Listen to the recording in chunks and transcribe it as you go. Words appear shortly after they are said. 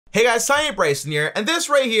Hey guys, TommyBryson here, and this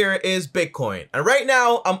right here is Bitcoin. And right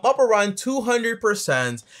now, I'm up around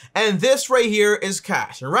 200%, and this right here is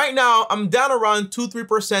cash. And right now, I'm down around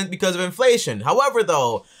 2-3% because of inflation. However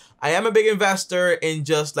though, I am a big investor in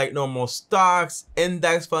just like normal stocks,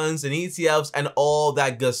 index funds, and ETFs, and all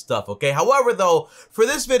that good stuff, okay? However though, for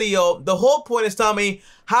this video, the whole point is telling me,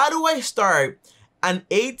 how do I start an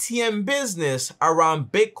ATM business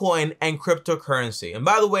around Bitcoin and cryptocurrency? And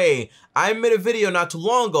by the way, I made a video not too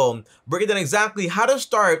long ago breaking down exactly how to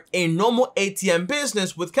start a normal ATM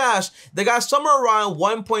business with cash that got somewhere around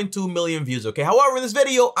 1.2 million views, okay? However, in this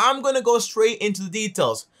video, I'm gonna go straight into the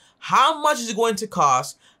details. How much is it going to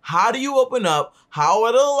cost? How do you open up? How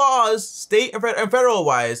are the laws, state and federal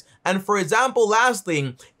wise? And for example,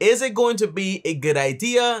 lastly, is it going to be a good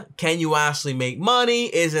idea? Can you actually make money?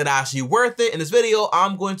 Is it actually worth it? In this video,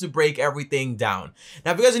 I'm going to break everything down.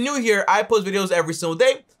 Now, if you guys are new here, I post videos every single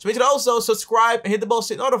day. So make sure to also subscribe and hit the bell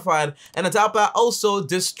to get notified. And on top of that, also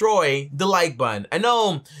destroy the like button. I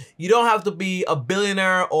know you don't have to be a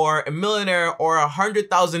billionaire or a millionaire or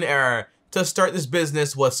 100,000-aire to start this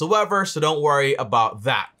business whatsoever, so don't worry about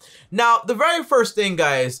that. Now, the very first thing,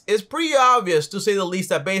 guys, is pretty obvious to say the least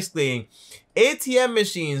that basically ATM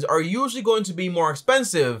machines are usually going to be more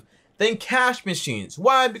expensive than cash machines.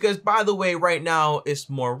 Why? Because by the way, right now it's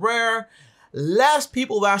more rare. Less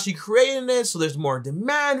people are actually creating it, so there's more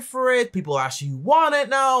demand for it. People actually want it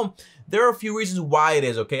now. There are a few reasons why it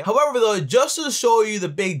is, okay? However though, just to show you the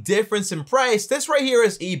big difference in price, this right here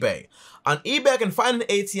is eBay. On eBay, I can find an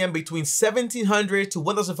ATM between $1,700 to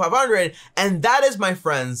 $1,500, and that is, my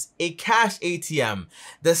friends, a cash ATM.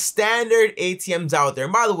 The standard ATMs out there.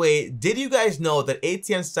 And by the way, did you guys know that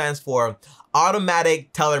ATM stands for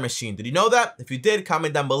automatic teller machine? Did you know that? If you did,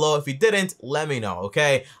 comment down below. If you didn't, let me know,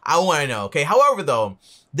 okay? I want to know, okay? However though,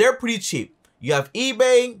 they're pretty cheap. You have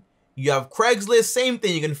eBay, you have Craigslist, same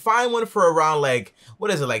thing. You can find one for around like,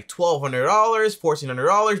 what is it, like $1,200,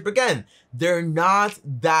 $1,400. But again, they're not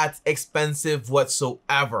that expensive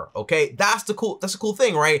whatsoever, okay? That's a cool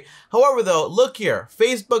thing, right? However though, look here,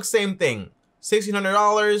 Facebook, same thing.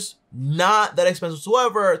 $1,600, not that expensive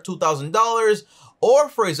whatsoever, $2,000. Or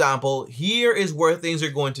for example, here is where things are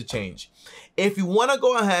going to change. If you want to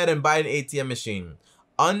go ahead and buy an ATM machine,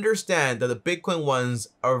 understand that the Bitcoin ones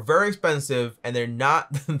are very expensive and they're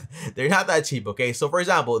not that cheap, okay? So for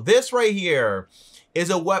example, this right here is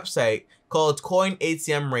a website called Coin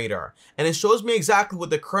ATM Radar, and it shows me exactly what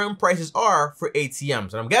the current prices are for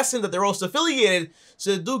ATMs. And I'm guessing that they're also affiliated,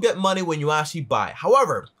 so they do get money when you actually buy.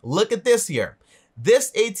 However, look at this here.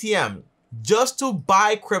 This ATM, just to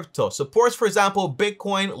buy crypto, supports, for example,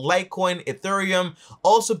 Bitcoin, Litecoin, Ethereum,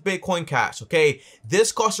 also Bitcoin Cash, okay?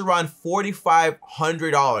 This costs around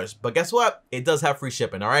 $4,500, but guess what? It does have free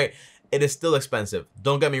shipping, all right? It is still expensive,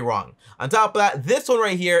 don't get me wrong. On top of that, this one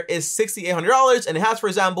right here is $6,800, and it has, for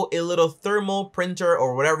example, a little thermal printer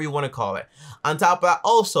or whatever you want to call it. On top of that,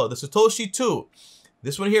 also, the Satoshi 2.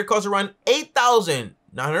 This one here costs around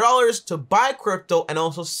 $8,900 to buy crypto and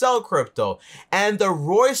also sell crypto. And the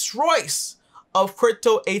Rolls-Royce of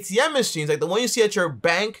crypto ATM machines, like the one you see at your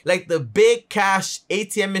bank, like the big cash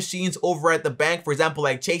ATM machines over at the bank, for example,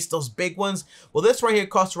 like Chase, those big ones. Well, this right here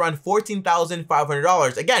costs around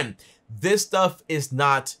 $14,500. Again, this stuff is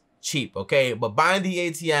not cheap, okay? But buying the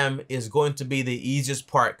ATM is going to be the easiest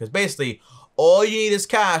part, because basically all you need is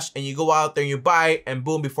cash, and you go out there and you buy it, and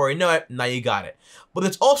boom, before you know it, now you got it. But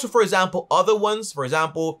there's also, for example, other ones, for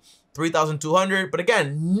example, $3,200, but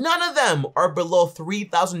again, none of them are below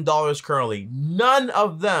 $3,000 currently. None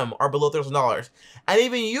of them are below $3,000. And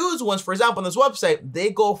even used ones, for example, on this website, they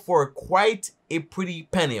go for quite a pretty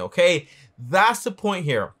penny, okay? That's the point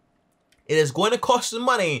here. It is going to cost you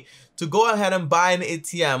money to go ahead and buy an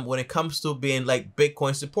ATM when it comes to being like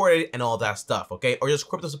Bitcoin supported and all that stuff, okay? Or just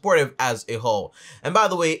crypto supportive as a whole. And by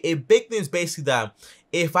the way, a big thing is basically that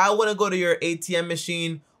if I want to go to your ATM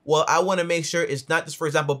machine, well, I want to make sure it's not just, for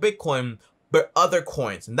example, Bitcoin, but other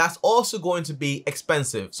coins. And that's also going to be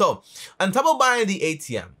expensive. So on top of buying the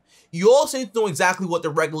ATM, you also need to know exactly what the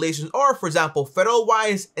regulations are, for example,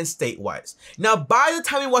 federal-wise and state-wise. Now, by the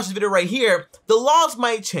time you watch this video right here, the laws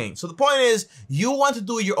might change. So the point is, you want to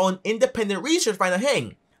do your own independent research, find out,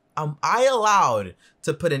 hey, am I allowed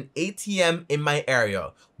to put an ATM in my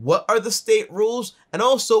area? What are the state rules? And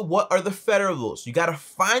also, what are the federal rules? You got to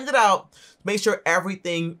find it out to make sure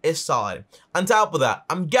everything is solid. On top of that,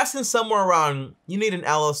 I'm guessing somewhere around, you need an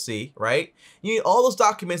LLC, right? You need all those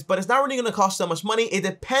documents, but it's not really gonna cost so much money. It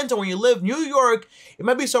depends on where you live. New York, it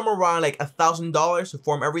might be somewhere around like $1,000 to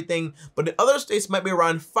form everything, but in other states it might be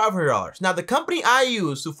around $500. Now, the company I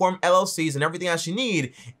use to form LLCs and everything else you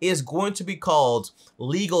need is going to be called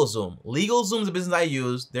LegalZoom. LegalZoom is a business I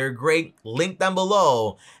use. They're great. Link down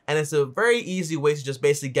below. And it's a very easy way to just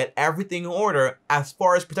basically get everything in order as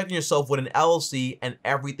far as protecting yourself with an LLC and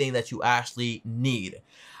everything that you actually need.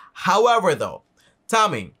 However, though,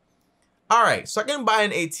 Tommy, all right, so I can buy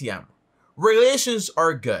an ATM. Regulations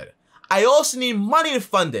are good. I also need money to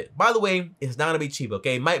fund it. By the way, it's not gonna be cheap,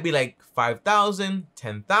 okay? It might be like 5,000,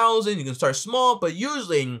 10,000. You can start small, but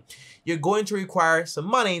usually you're going to require some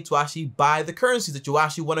money to actually buy the currencies that you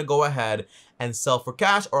actually want to go ahead and sell for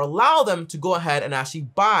cash, or allow them to go ahead and actually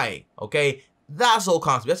buy, okay? That's the whole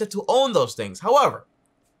concept. You have to own those things. However,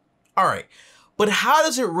 all right, but how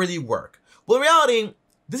does it really work? Well, in reality,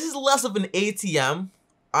 this is less of an ATM,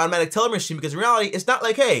 automatic teller machine, because in reality, it's not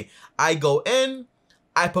like, hey, I go in,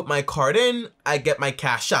 I put my card in, I get my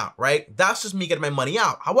cash out, right? That's just me getting my money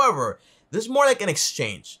out. However, this is more like an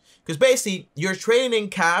exchange, because basically you're trading in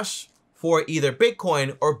cash for either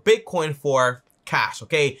Bitcoin or Bitcoin for cash,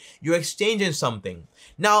 okay? You're exchanging something.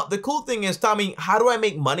 Now, the cool thing is, Tommy, how do I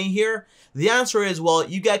make money here? The answer is, well,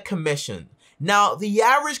 you get commission. Now, the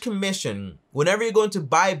average commission, whenever you're going to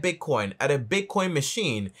buy Bitcoin at a Bitcoin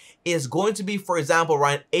machine, is going to be, for example,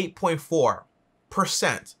 around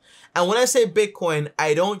 8.4%. And when I say Bitcoin,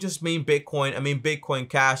 I don't just mean Bitcoin, I mean Bitcoin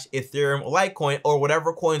Cash, Ethereum, Litecoin, or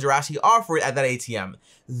whatever coins are actually offered at that ATM.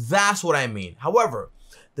 That's what I mean. However,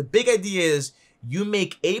 the big idea is you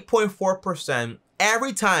make 8.4%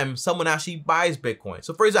 every time someone actually buys Bitcoin.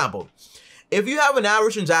 So for example, if you have an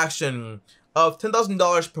average transaction of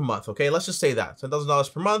 $10,000 per month, okay, let's just say that,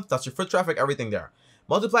 $10,000 per month, that's your foot traffic, everything there.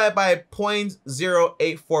 Multiply it by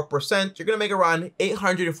 0.084%, you're gonna make around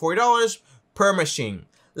 $840 per machine.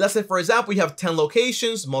 Let's say, for example, you have 10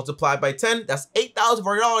 locations, multiplied by 10, that's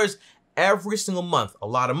 $8,040 every single month. A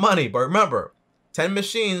lot of money, but remember, 10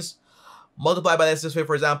 machines, multiplied by, let's just say,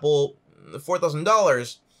 for example,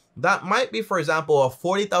 $4,000, that might be, for example, a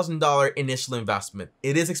 $40,000 initial investment.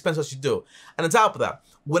 It is expensive to do. And on top of that,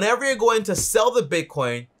 whenever you're going to sell the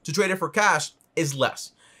Bitcoin to trade it for cash, is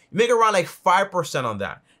less. You make around like 5% on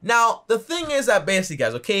that. Now, the thing is that basically,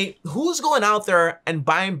 guys, okay, who's going out there and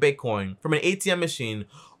buying Bitcoin from an ATM machine?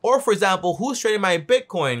 Or for example, who's trading my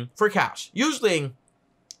Bitcoin for cash? Usually,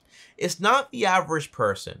 it's not the average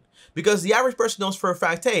person, because the average person knows for a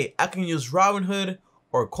fact, hey, I can use Robinhood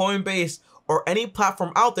or Coinbase or any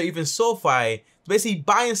platform out there, even SoFi, to basically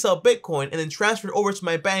buy and sell Bitcoin and then transfer it over to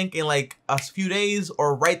my bank in like a few days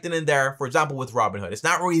or right then and there, for example, with Robinhood. It's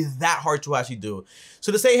not really that hard to actually do.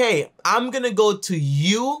 So to say, hey, I'm gonna go to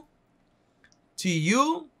you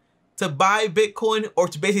to buy Bitcoin or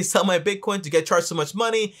to basically sell my Bitcoin to get charged so much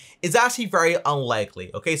money is actually very unlikely,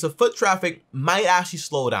 okay? So foot traffic might actually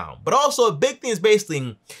slow down. But also a big thing is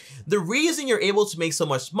basically, the reason you're able to make so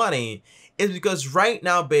much money is because right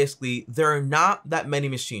now, basically, there are not that many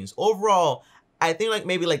machines. Overall, I think like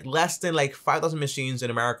maybe like less than like 5,000 machines in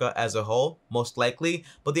America as a whole, most likely.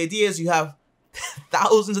 But the idea is you have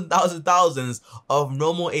thousands and thousands and thousands of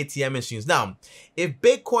normal ATM machines. Now, if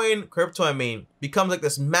Bitcoin, crypto, I mean, becomes like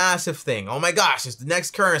this massive thing, oh my gosh, it's the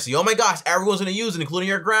next currency, oh my gosh, everyone's gonna use it, including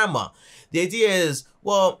your grandma. The idea is,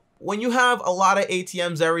 well, when you have a lot of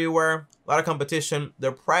ATMs everywhere, a lot of competition,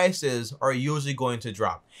 the prices are usually going to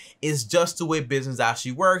drop. It's just the way business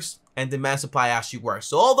actually works and demand supply actually works.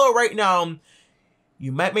 So although right now,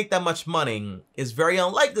 you might make that much money, it's very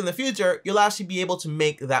unlikely in the future you'll actually be able to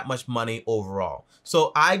make that much money overall.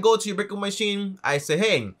 So I go to your Bitcoin machine, I say,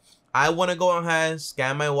 hey, I want to go ahead,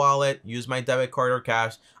 scan my wallet, use my debit card or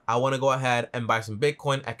cash. I want to go ahead and buy some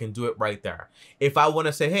Bitcoin. I can do it right there. If I want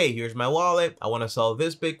to say, hey, here's my wallet, I want to sell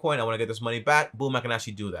this Bitcoin, I want to get this money back, boom, I can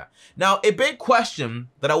actually do that. Now, a big question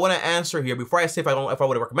that I want to answer here before I say if I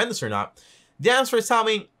would recommend this or not, the answer is,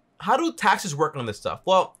 Tommy, how do taxes work on this stuff?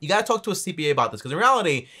 Well, you got to talk to a CPA about this, because in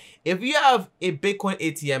reality, if you have a Bitcoin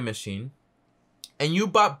ATM machine and you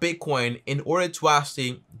bought Bitcoin in order to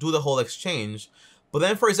actually do the whole exchange, but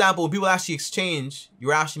then, for example, when people actually exchange,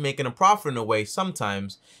 you're actually making a profit in a way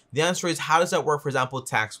sometimes. The answer is, how does that work, for example,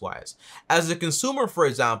 tax-wise? As a consumer, for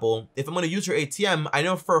example, if I'm going to use your ATM, I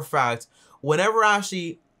know for a fact, whenever I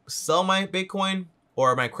actually sell my Bitcoin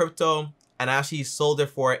or my crypto and actually sold it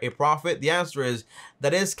for a profit, the answer is,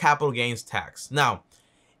 that is capital gains tax. Now,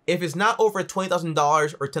 if it's not over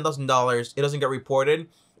 $20,000 or $10,000, it doesn't get reported.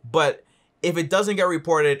 But if it doesn't get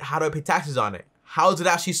reported, how do I pay taxes on it? How is it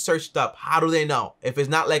actually searched up? How do they know? If it's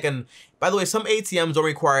not like by the way, some ATMs don't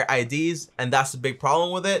require IDs, and that's the big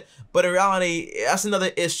problem with it. But in reality, that's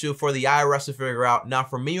another issue for the IRS to figure out, not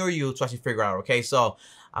for me or you to actually figure out, okay? So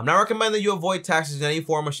I'm not recommending you avoid taxes in any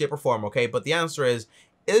form or shape or form, okay? But the answer is,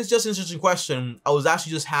 it's just an interesting question I was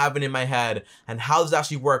actually just having in my head, and how does it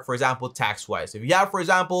actually work, for example, tax-wise? If you have, for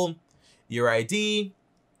example, your ID,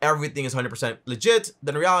 everything is 100% legit,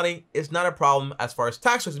 then in reality, it's not a problem as far as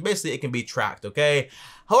tax-wise. Basically, it can be tracked, okay?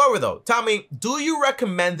 However, though, tell me, do you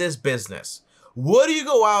recommend this business? Would you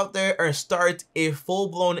go out there and start a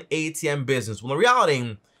full-blown ATM business? Well, in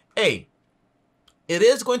reality, hey, it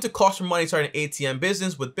is going to cost more money to start an ATM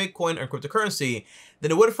business with Bitcoin or cryptocurrency than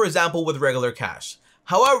it would, for example, with regular cash.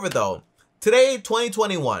 However, though, today,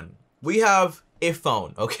 2021, we have a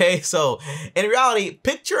phone, okay? So, in reality,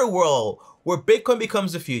 picture a world where Bitcoin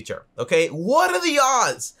becomes the future, okay? What are the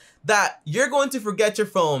odds that you're going to forget your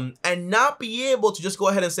phone and not be able to just go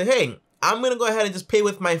ahead and say, hey, I'm going to go ahead and just pay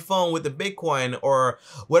with my phone with the Bitcoin or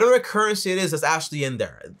whatever currency it is that's actually in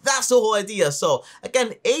there. That's the whole idea. So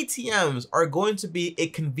again, ATMs are going to be a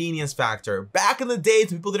convenience factor. Back in the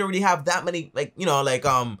days, people didn't really have that many, like, you know, like,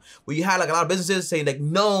 where you had like a lot of businesses saying like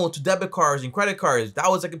no to debit cards and credit cards.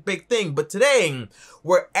 That was like a big thing. But today,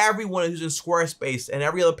 where everyone is using Squarespace and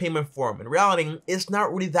every other payment form, in reality, it's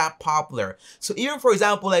not really that popular. So even, for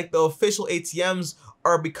example, like the official ATMs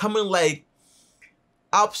are becoming like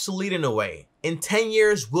obsolete in a way. In 10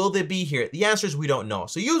 years, will they be here? The answer is we don't know.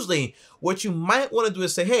 So usually what you might want to do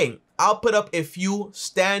is say, hey, I'll put up a few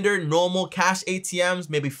standard normal cash ATMs,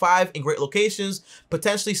 maybe 5 in great locations,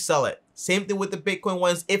 potentially sell it. Same thing with the Bitcoin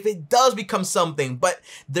ones if it does become something, but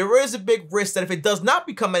there is a big risk that if it does not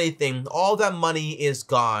become anything, all that money is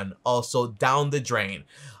gone, also down the drain.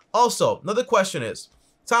 Also, another question is,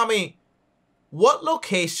 Tommy, what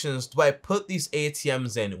locations do I put these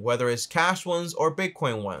ATMs in, whether it's cash ones or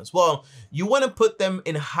Bitcoin ones? Well, you want to put them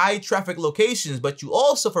in high traffic locations, but you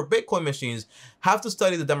also, for Bitcoin machines, have to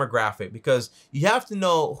study the demographic because you have to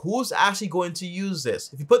know who's actually going to use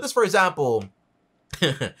this. If you put this, for example,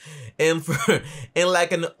 in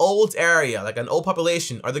like an old area, like an old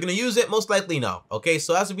population, are they going to use it? Most likely no. Okay,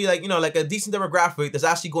 so it has to be like, you know, like a decent demographic that's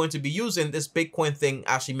actually going to be using this Bitcoin thing,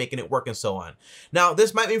 actually making it work and so on. Now,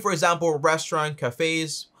 this might mean, for example, restaurant,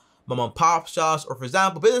 cafes, mom and pop shops, or for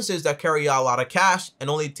example, businesses that carry out a lot of cash and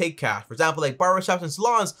only take cash. For example, like barbershops and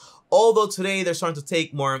salons, although today they're starting to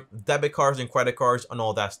take more debit cards and credit cards and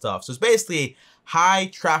all that stuff. So it's basically high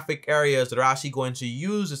traffic areas that are actually going to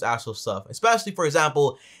use this actual stuff, especially, for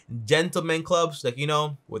example, gentlemen clubs, like, you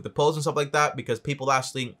know, with the poles and stuff like that, because people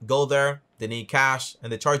actually go there, they need cash,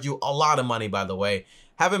 and they charge you a lot of money, by the way.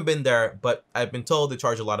 Haven't been there, but I've been told they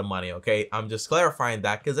charge a lot of money, okay? I'm just clarifying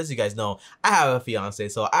that because, as you guys know, I have a fiance,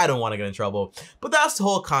 so I don't want to get in trouble. But that's the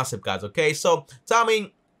whole concept, guys, okay? So,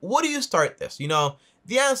 Tommy, what do you start this? You know,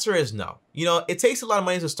 the answer is no. You know, it takes a lot of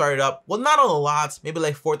money to start it up. Well, not a lot, maybe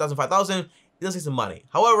like 4,000, 5,000. It does take some money.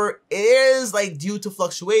 However, it is like due to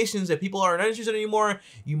fluctuations. If people aren't interested anymore,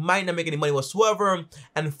 you might not make any money whatsoever.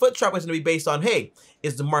 And foot traffic is going to be based on, hey,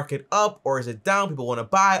 is the market up or is it down? People want to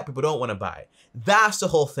buy, or people don't want to buy. That's the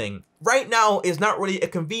whole thing. Right now is not really a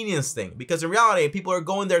convenience thing because in reality, people are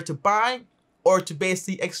going there to buy or to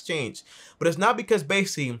basically exchange. But it's not because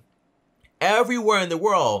basically everywhere in the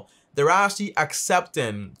world, they're actually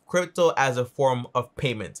accepting crypto as a form of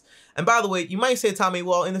payment. And by the way, you might say, Tommy,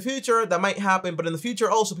 well, in the future, that might happen. But in the future,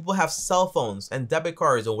 also, people have cell phones and debit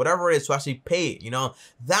cards or whatever it is to actually pay it. You know,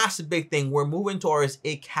 that's the big thing. We're moving towards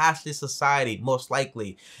a cashless society, most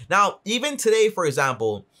likely. Now, even today, for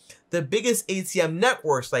example, the biggest ATM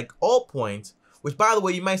networks like Allpoint, which, by the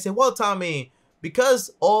way, you might say, well, Tommy, because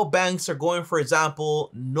all banks are going, for example,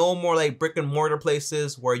 no more like brick and mortar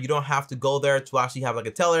places where you don't have to go there to actually have like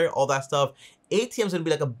a teller, all that stuff, ATM's gonna be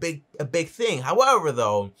like a big thing. However,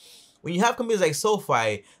 though, when you have companies like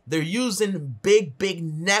SoFi, they're using big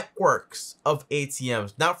networks of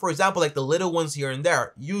ATMs. Not, for example, like the little ones here and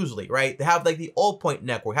there, usually, right? They have like the Allpoint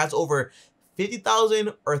network, has over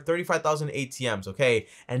 50,000 or 35,000 ATMs, okay?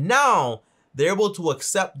 And now they're able to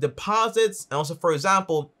accept deposits and also, for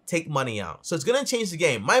example, take money out. So it's going to change the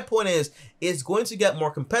game. My point is, it's going to get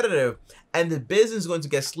more competitive and the business is going to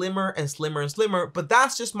get slimmer and slimmer and slimmer. But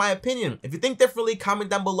that's just my opinion. If you think differently, comment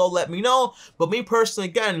down below, let me know. But me personally,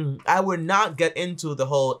 again, I would not get into the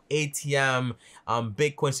whole ATM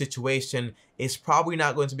Bitcoin situation. It's probably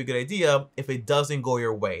not going to be a good idea if it doesn't go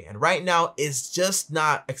your way. And right now, it's just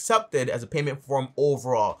not accepted as a payment form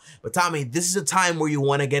overall. But Tommy, this is a time where you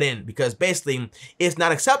want to get in because basically it's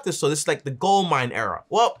not accepted. So this is like the gold mine era.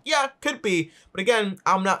 Well, yeah, could be. But again,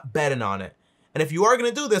 I'm not betting on it. And if you are going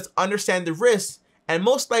to do this, understand the risks and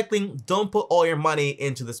most likely don't put all your money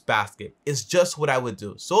into this basket. It's just what I would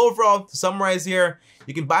do. So overall, to summarize here,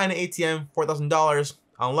 you can buy an ATM, $4,000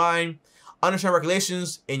 online, understand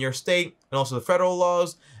regulations in your state and also the federal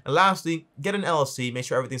laws, and lastly, get an LLC, make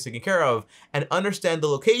sure everything's taken care of, and understand the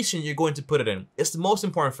location you're going to put it in. It's the most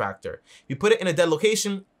important factor. If you put it in a dead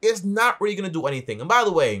location, it's not really going to do anything. And by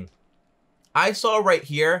the way, I saw right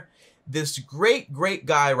here this great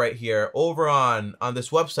guy right here over on this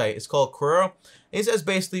website. It's called Crypto. It says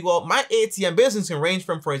basically, well, my ATM business can range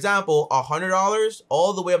from, for example, $100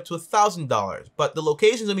 all the way up to $1,000. But the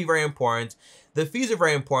location's gonna be very important. The fees are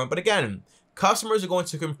very important. But again, customers are going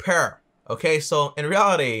to compare. Okay, so in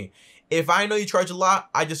reality, if I know you charge a lot,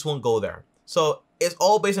 I just won't go there. So it's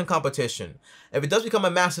all based on competition. If it does become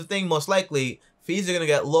a massive thing, most likely fees are gonna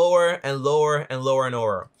get lower and lower and lower and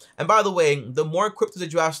lower. And by the way, the more cryptos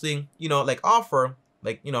that you actually, like offer,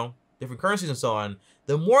 different currencies and so on,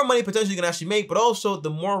 the more money potentially you can actually make, but also the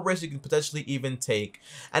more risk you can potentially even take.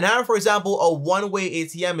 And now, for example, a one-way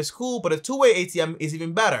ATM is cool, but a two-way ATM is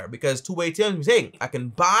even better, because two-way ATM means, hey, I can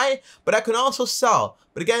buy, but I can also sell.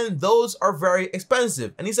 But again, those are very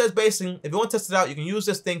expensive. And he says basically, if you want to test it out, you can use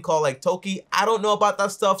this thing called like Toki. I don't know about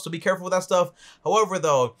that stuff, so be careful with that stuff. However,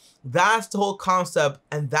 though, that's the whole concept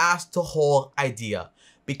and that's the whole idea.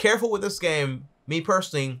 Be careful with this game. Me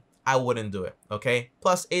personally, I wouldn't do it, okay?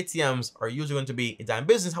 Plus, ATMs are usually going to be a dime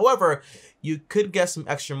business. However, you could get some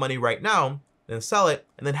extra money right now, then sell it,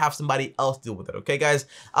 and then have somebody else deal with it, okay, guys?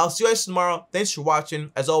 I'll see you guys tomorrow. Thanks for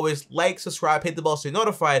watching. As always, like, subscribe, hit the bell so you're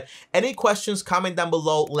notified. Any questions, comment down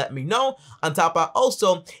below, let me know. On top of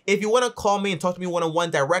also, if you want to call me and talk to me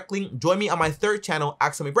one-on-one directly, join me on my third channel,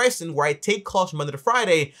 TommyBryson, where I take calls from Monday to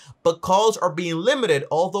Friday, but calls are being limited,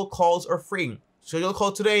 although calls are free. Schedule a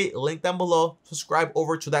call today, link down below, subscribe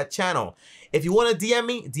over to that channel. If you want to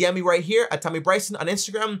DM me right here at TommyBryson on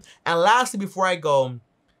Instagram. And lastly, before I go,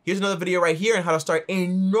 here's another video right here on how to start a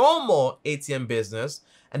normal ATM business.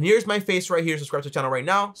 And here's my face right here. Subscribe to the channel right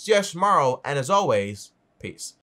now. See you guys tomorrow. And as always, peace.